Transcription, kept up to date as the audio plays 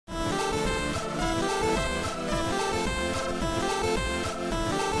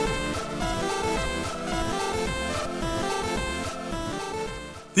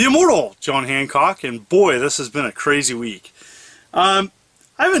the immortal John Hancock, and boy, this has been a crazy week. I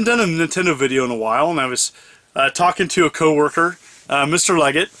haven't done a Nintendo video in a while, and I was talking to a coworker, Mr.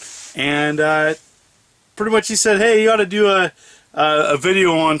 Leggett, and pretty much he said, "Hey, you ought to do a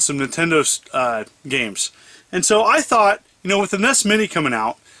video on some Nintendo games." And so I thought, you know, with the NES Mini coming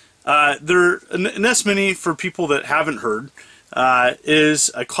out, NES Mini, for people that haven't heard,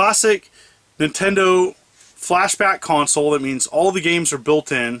 is a classic Nintendo flashback console. That means all the games are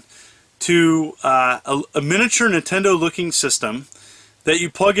built in to a miniature Nintendo looking system that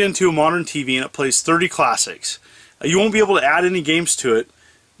you plug into a modern TV, and it plays 30 classics. You won't be able to add any games to it,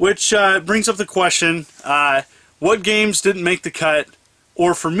 which brings up the question, what games didn't make the cut?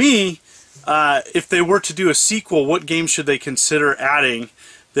 Or for me, if they were to do a sequel, what games should they consider adding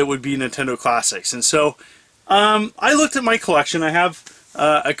that would be Nintendo classics? And so I looked at my collection. I have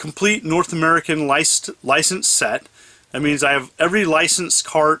a complete North American license set. That means I have every licensed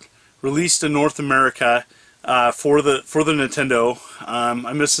cart released in North America for the Nintendo.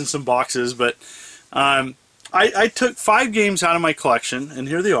 I'm missing some boxes, but I took 5 games out of my collection, and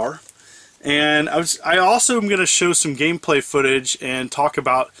here they are. And I also am going to show some gameplay footage and talk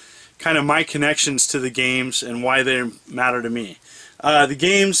about kind of my connections to the games and why they matter to me. The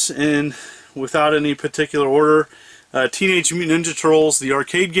games, in without any particular order: Teenage Mutant Ninja Turtles, the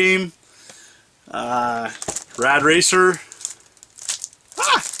arcade game, Rad Racer,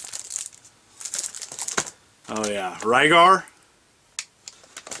 oh yeah, Rygar,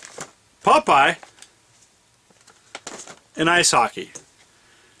 Popeye, and Ice Hockey.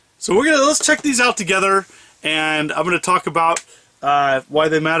 So let's check these out together, and I'm gonna talk about why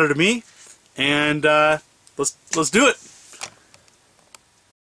they matter to me, and let's do it.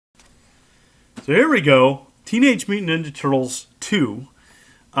 So here we go. Teenage Mutant Ninja Turtles 2,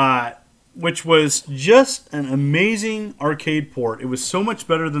 which was just an amazing arcade port. It was so much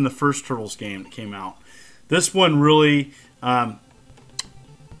better than the first Turtles game that came out. This one really,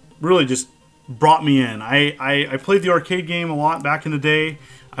 really just brought me in. I played the arcade game a lot back in the day.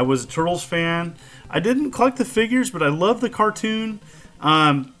 I was a Turtles fan. I didn't collect the figures, but I loved the cartoon.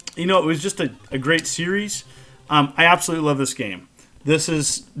 You know, it was just a great series. I absolutely love this game. This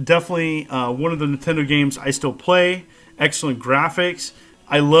is definitely one of the Nintendo games I still play. Excellent graphics.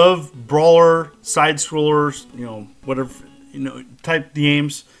 I love brawler, side scrollers, you know, whatever, you know, type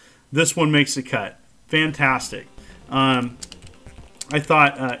games. This one makes the cut. Fantastic. I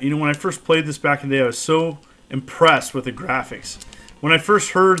thought, you know, when I first played this back in the day, I was so impressed with the graphics. When I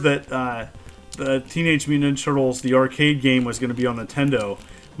first heard that the Teenage Mutant Ninja Turtles, the arcade game, was going to be on Nintendo,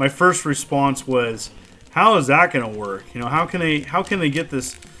 my first response was, how is that going to work? You know, how can they get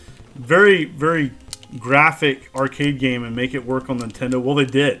this very, very graphic arcade game and make it work on Nintendo? Well, they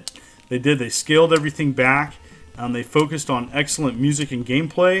did. They scaled everything back. They focused on excellent music and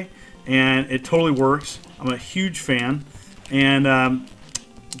gameplay, and it totally works. I'm a huge fan, and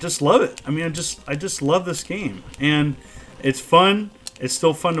just love it. I mean, I just love this game, and it's fun. It's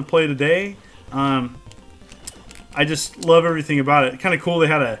still fun to play today. I just love everything about it. Kind of cool. They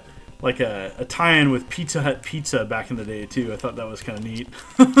had a tie-in with Pizza Hut Pizza back in the day too. I thought that was kind of neat,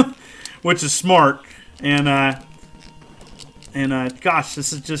 which is smart. And gosh,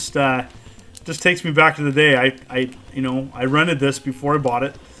 this is just takes me back to the day. I rented this before I bought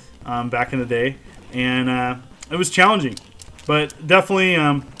it back in the day, and it was challenging, but definitely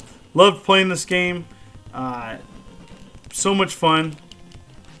loved playing this game. So much fun,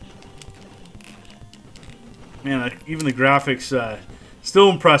 man. Even the graphics still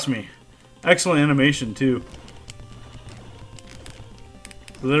impress me. Excellent animation too.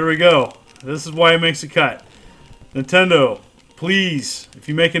 So there we go. This is why it makes a cut. Nintendo, please, if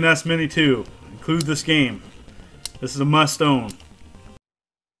you make an NES Mini 2, include this game. This is a must-own.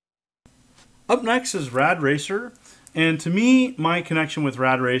 Up next is Rad Racer, and to me, my connection with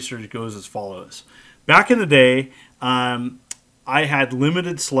Rad Racer goes as follows. Back in the day, I had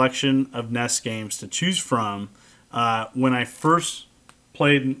limited selection of NES games to choose from when I first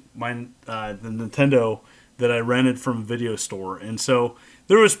played the Nintendo that I rented from a video store. And so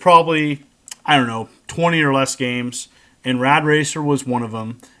there was probably, I don't know, 20 or less games, and Rad Racer was one of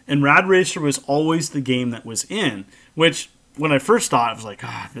them. And Rad Racer was always the game that was in, which when I first thought, I was like,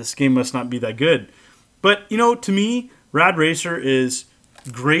 this game must not be that good. But, you know, to me, Rad Racer is a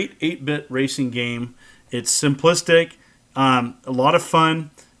great 8-bit racing game. It's simplistic, a lot of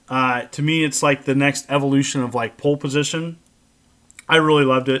fun. To me, it's like the next evolution of like Pole Position. I really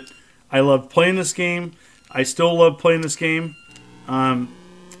loved it. I loved playing this game. I still love playing this game.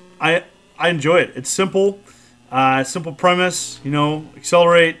 I enjoy it. It's simple. Simple premise. You know,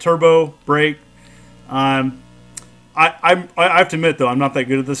 accelerate, turbo, brake. I have to admit though, I'm not that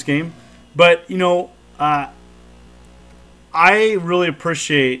good at this game, but you know, I really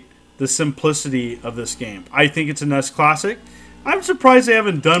appreciate the simplicity of this game. I think it's a NES Classic. I'm surprised they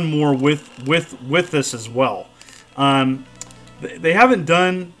haven't done more with this as well. They haven't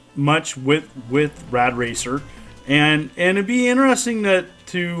done much with Rad Racer, and it'd be interesting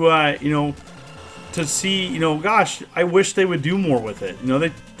to you know, to see, you know, gosh, I wish they would do more with it. You know,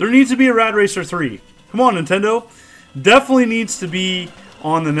 there needs to be a Rad Racer 3. Come on, Nintendo. Definitely needs to be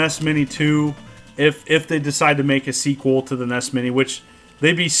on the NES Mini 2 if they decide to make a sequel to the NES Mini, which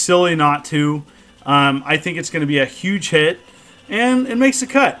they'd be silly not to. I think it's going to be a huge hit, and it makes the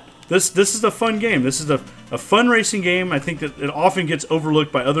cut. This is a fun game. This is a fun racing game. I think that it often gets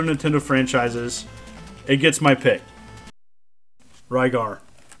overlooked by other Nintendo franchises. It gets my pick. Rygar.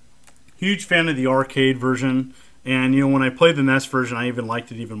 Huge fan of the arcade version, and you know, when I played the NES version, I even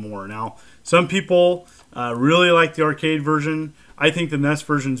liked it even more. Now, some people really like the arcade version. I think the NES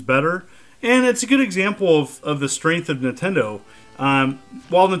version's better, and it's a good example of the strength of Nintendo.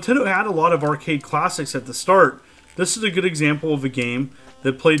 While Nintendo had a lot of arcade classics at the start, this is a good example of a game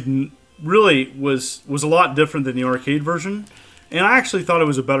that really was a lot different than the arcade version, and I actually thought it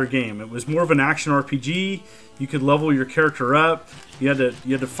was a better game. It was more of an action RPG. You could level your character up. You had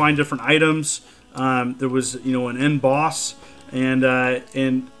to find different items. There was, you know, an end boss, and I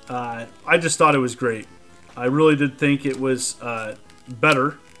just thought it was great. I really did think it was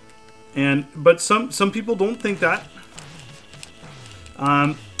better, but some people don't think that.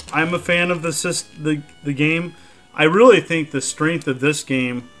 I'm a fan of the game. I really think the strength of this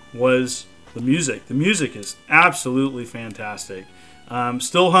game was the music. The music is absolutely fantastic.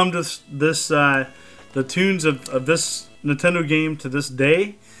 Still hum the tunes of this Nintendo game to this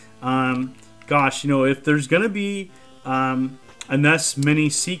day. Gosh, you know, if there's gonna be a NES Mini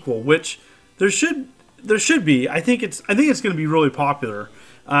sequel, which there should be, I think it's gonna be really popular.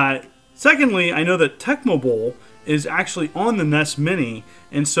 Secondly, I know that Tecmo Bowl is actually on the NES Mini,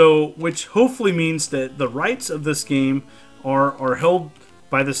 and so which hopefully means that the rights of this game are held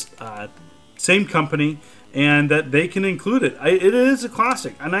by this same company, and that they can include it. It is a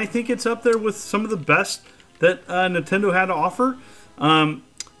classic, and I think it's up there with some of the best that Nintendo had to offer.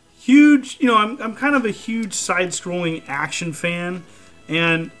 Huge, you know, I'm kind of a huge side-scrolling action fan,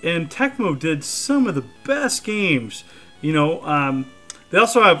 and Tecmo did some of the best games. You know, they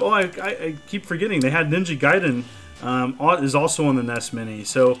also have, I keep forgetting, they had Ninja Gaiden is also on the NES Mini.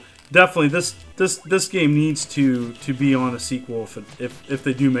 So definitely this game needs to be on a sequel if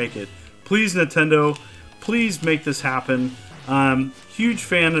they do make it. Please, Nintendo, please make this happen. Huge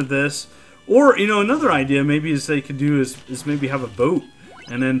fan of this. Or, you know, another idea maybe is they could do is maybe have a vote,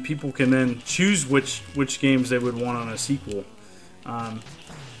 and then people can then choose which games they would want on a sequel.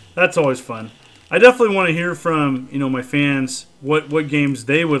 That's always fun. I definitely want to hear from, you know, my fans what games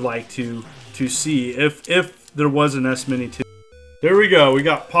they would like to see if there was an NES Mini 2. There we go. We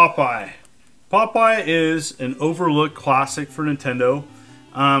got Popeye. Popeye is an overlooked classic for Nintendo.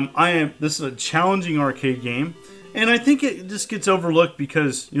 This is a challenging arcade game, and I think it just gets overlooked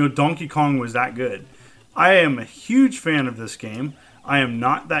because, you know, Donkey Kong was that good. I am a huge fan of this game. I am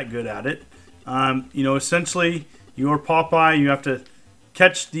not that good at it. You know, essentially, you're Popeye. You have to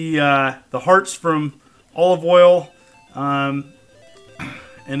catch the hearts from Olive Oil, and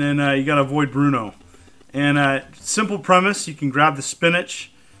then you got to avoid Bruno. And simple premise: you can grab the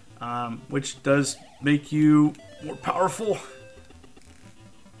spinach, which does make you more powerful.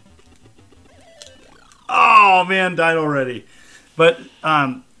 Oh man, died already. But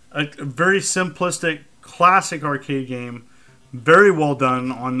a very simplistic, classic arcade game, very well done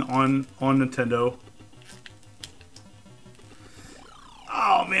on Nintendo.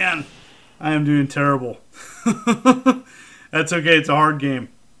 Oh man, I am doing terrible. That's okay, it's a hard game.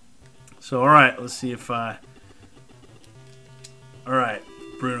 So alright, let's see if alright,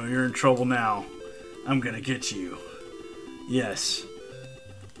 Bruno, you're in trouble now. I'm gonna get you. Yes.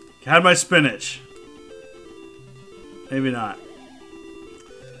 Had my spinach. Maybe not.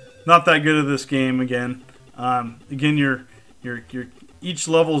 Not that good at this game again. Again, your each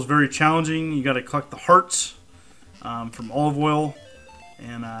level is very challenging. You got to collect the hearts from Olive Oil,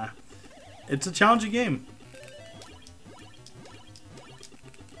 and it's a challenging game.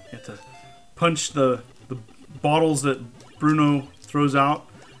 You have to punch the bottles that Bruno throws out.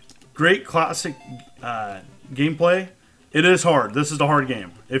 Great classic gameplay. It is hard. This is a hard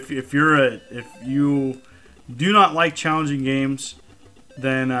game. If you do not like challenging games,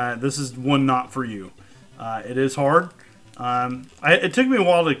 then this is one not for you. It is hard. It took me a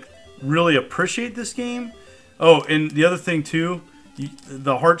while to really appreciate this game. Oh, and the other thing too,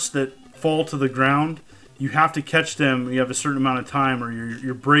 the hearts that fall to the ground, you have to catch them. You have a certain amount of time, or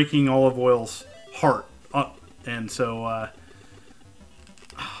you're breaking Olive Oil's heart. And so, oh,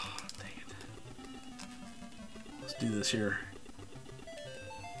 dang it. Let's do this here.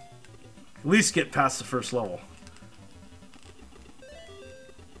 At least get past the first level.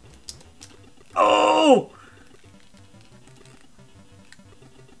 Oh!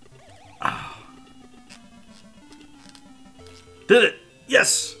 Oh. Did it!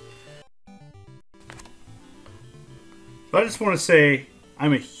 Yes! So I just want to say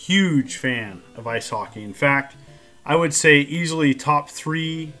I'm a huge fan of ice hockey. In fact, I would say easily top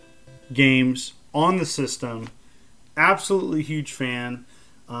 3 games on the system. Absolutely huge fan.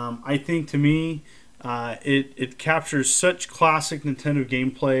 I think to me, it captures such classic Nintendo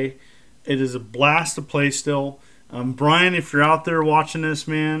gameplay. It is a blast to play still. Brian, if you're out there watching this,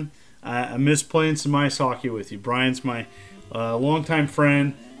 man, I miss playing some ice hockey with you. Brian's my longtime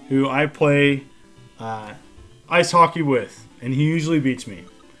friend who I play ice hockey with, and he usually beats me.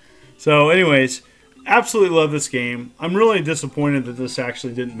 So anyways, absolutely love this game. I'm really disappointed that this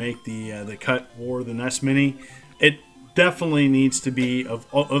actually didn't make the cut for the NES Mini. It definitely needs to be,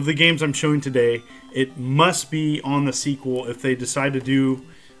 of the games I'm showing today, it must be on the sequel if they decide to do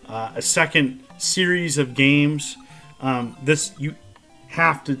a second series of games. This you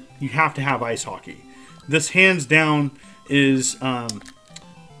have to have ice hockey. This hands down is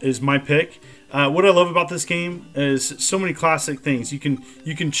my pick. What I love about this game is so many classic things. You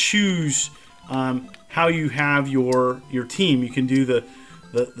can choose how you have your team. You can do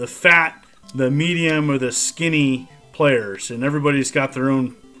the fat, the medium, or the skinny players, and everybody's got their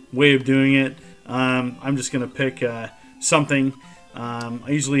own way of doing it. I'm just gonna pick something. I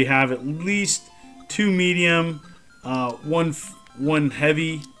usually have at least 2 medium, one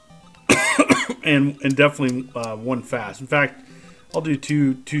heavy, and definitely 1 fast. In fact, I'll do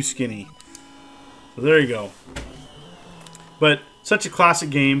two skinny. So there you go. But such a classic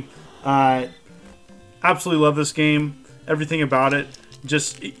game. Absolutely love this game. Everything about it.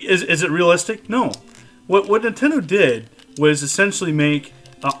 Just is it realistic? No. What Nintendo did was essentially make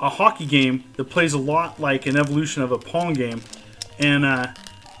a hockey game that plays a lot like an evolution of a Pong game. And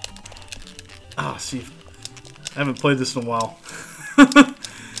see, I haven't played this in a while.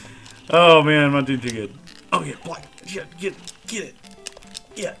 Oh man, I'm not doing too good. Oh yeah, black. Yeah, get it.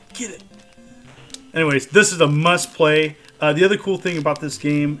 Yeah, get it. Anyways, this is a must play. The other cool thing about this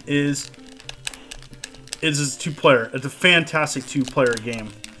game is it's 2-player. It's a fantastic 2-player game,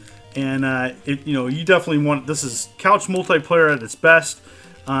 and you definitely want. This is couch multiplayer at its best.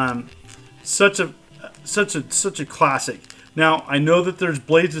 Such a classic. Now I know that there's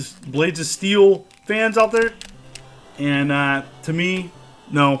Blades of Steel fans out there, and to me,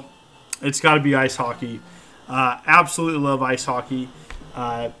 no, it's got to be ice hockey. Absolutely love ice hockey.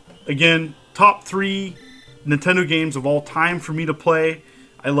 Again, top 3 Nintendo games of all time for me to play.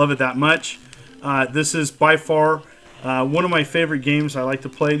 I love it that much. This is by far one of my favorite games I like to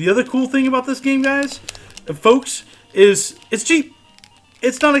play. The other cool thing about this game, guys, folks, is it's cheap.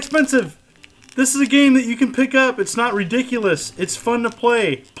 It's not expensive. This is a game that you can pick up. It's not ridiculous. It's fun to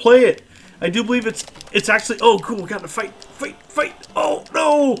play. Play it. I do believe it's actually... Oh, cool. Got to fight. Oh,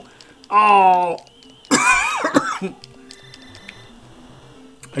 no. Oh.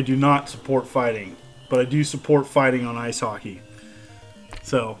 I do not support fighting, but I do support fighting on ice hockey.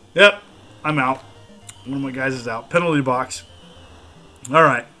 So, yep, I'm out. One of my guys is out. Penalty box. All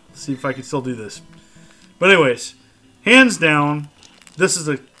right, let's see if I can still do this. But anyways, hands down, this is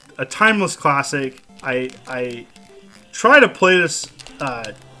a timeless classic. I try to play this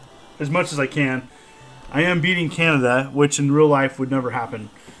as much as I can. I am beating Canada, which in real life would never happen.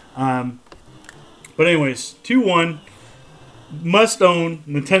 But anyways, 2-1. Must own.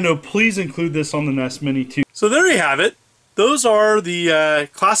 Nintendo, please include this on the NES Mini too. So there you have it. Those are the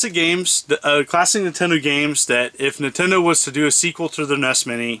classic games, classic Nintendo games that if Nintendo was to do a sequel to their NES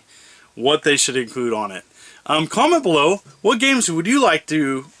Mini, what they should include on it. Comment below, what games would you like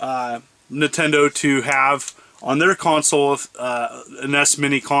to Nintendo to have on their console, a NES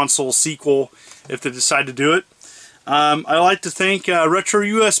Mini console sequel, if they decide to do it. I'd like to thank Retro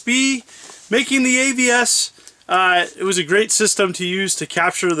USB making the AVS. It was a great system to use to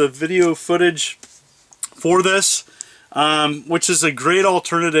capture the video footage for this, which is a great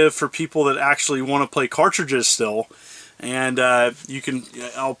alternative for people that actually want to play cartridges still. And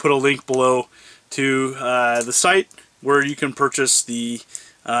I'll put a link below to the site where you can purchase the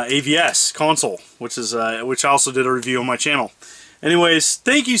AVS console, which I also did a review on my channel. Anyways,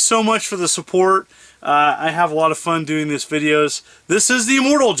 thank you so much for the support. I have a lot of fun doing these videos. This is the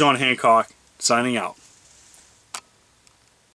immortal John Hancock, signing out.